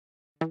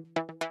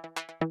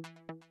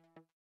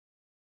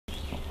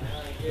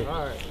All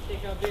right. You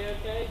think I'll be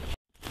okay?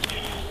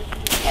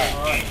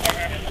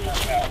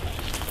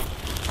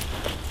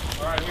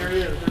 All right, here he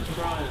is. Here's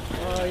Brian.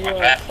 Oh, you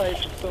are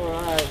safe. It's all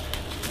right.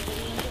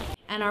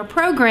 And our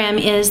program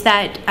is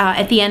that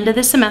at the end of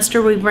the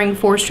semester we bring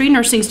forestry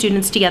nursing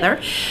students together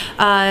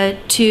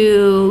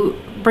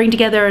to bring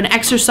together an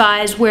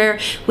exercise where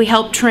we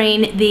help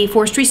train the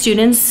forestry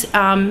students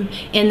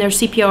in their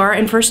CPR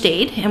and first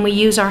aid, and we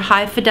use our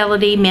high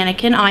fidelity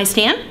mannequin eye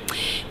stand.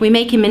 We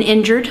make him an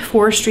injured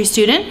forestry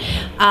student,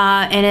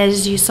 and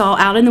as you saw,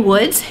 out in the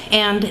woods,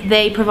 and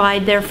they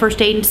provide their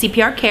first aid and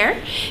CPR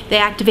care. They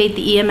activate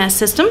the EMS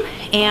system,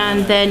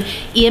 and then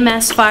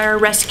EMS, fire,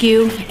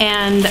 rescue,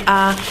 and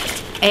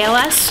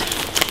ALS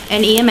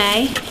and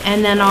EMA,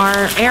 and then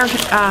our air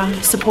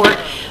support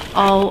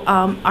all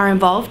are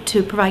involved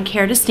to provide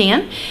care to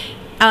Stan.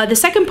 The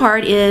second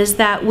part is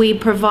that we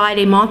provide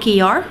a mock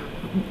ER,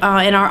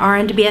 and our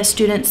RN to BS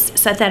students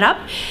set that up.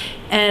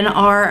 And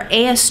our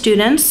AS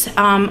students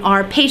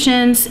are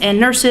patients and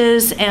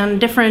nurses,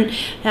 and different.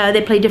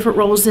 They play different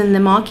roles in the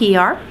mock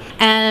ER.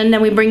 And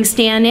then we bring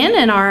Stan in,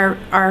 and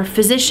our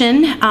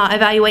physician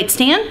evaluates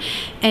Stan,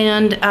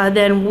 and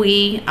then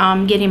we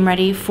get him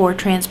ready for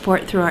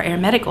transport through our air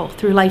medical,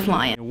 through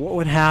Lifeline. What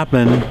would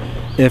happen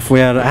if we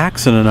had an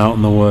accident out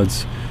in the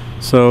woods?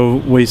 So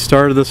we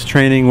started this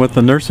training with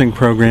the nursing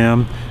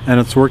program, and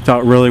it's worked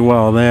out really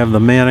well. They have the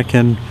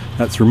mannequin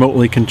that's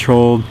remotely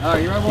controlled,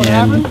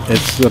 and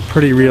it's a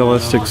pretty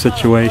realistic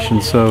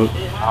situation. So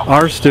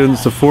our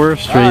students, the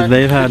forestry,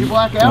 they've had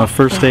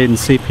first aid and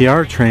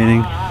CPR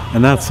training,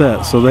 and that's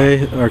it. So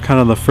they are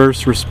kind of the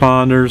first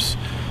responders,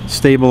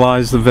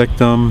 stabilize the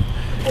victim,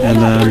 and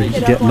then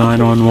get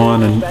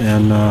 911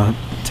 and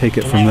take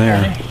it from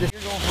there. You're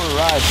going for a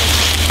ride.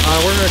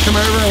 We're going to come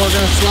over and we're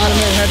going to slide him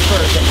in head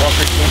first.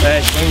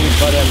 Hey, swing your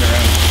butt end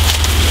around.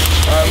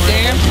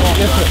 Hey, Dan,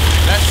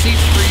 That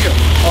seat's for you.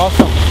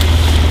 awesome.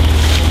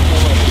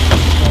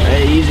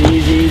 Hey, easy,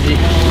 easy,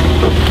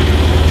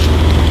 easy.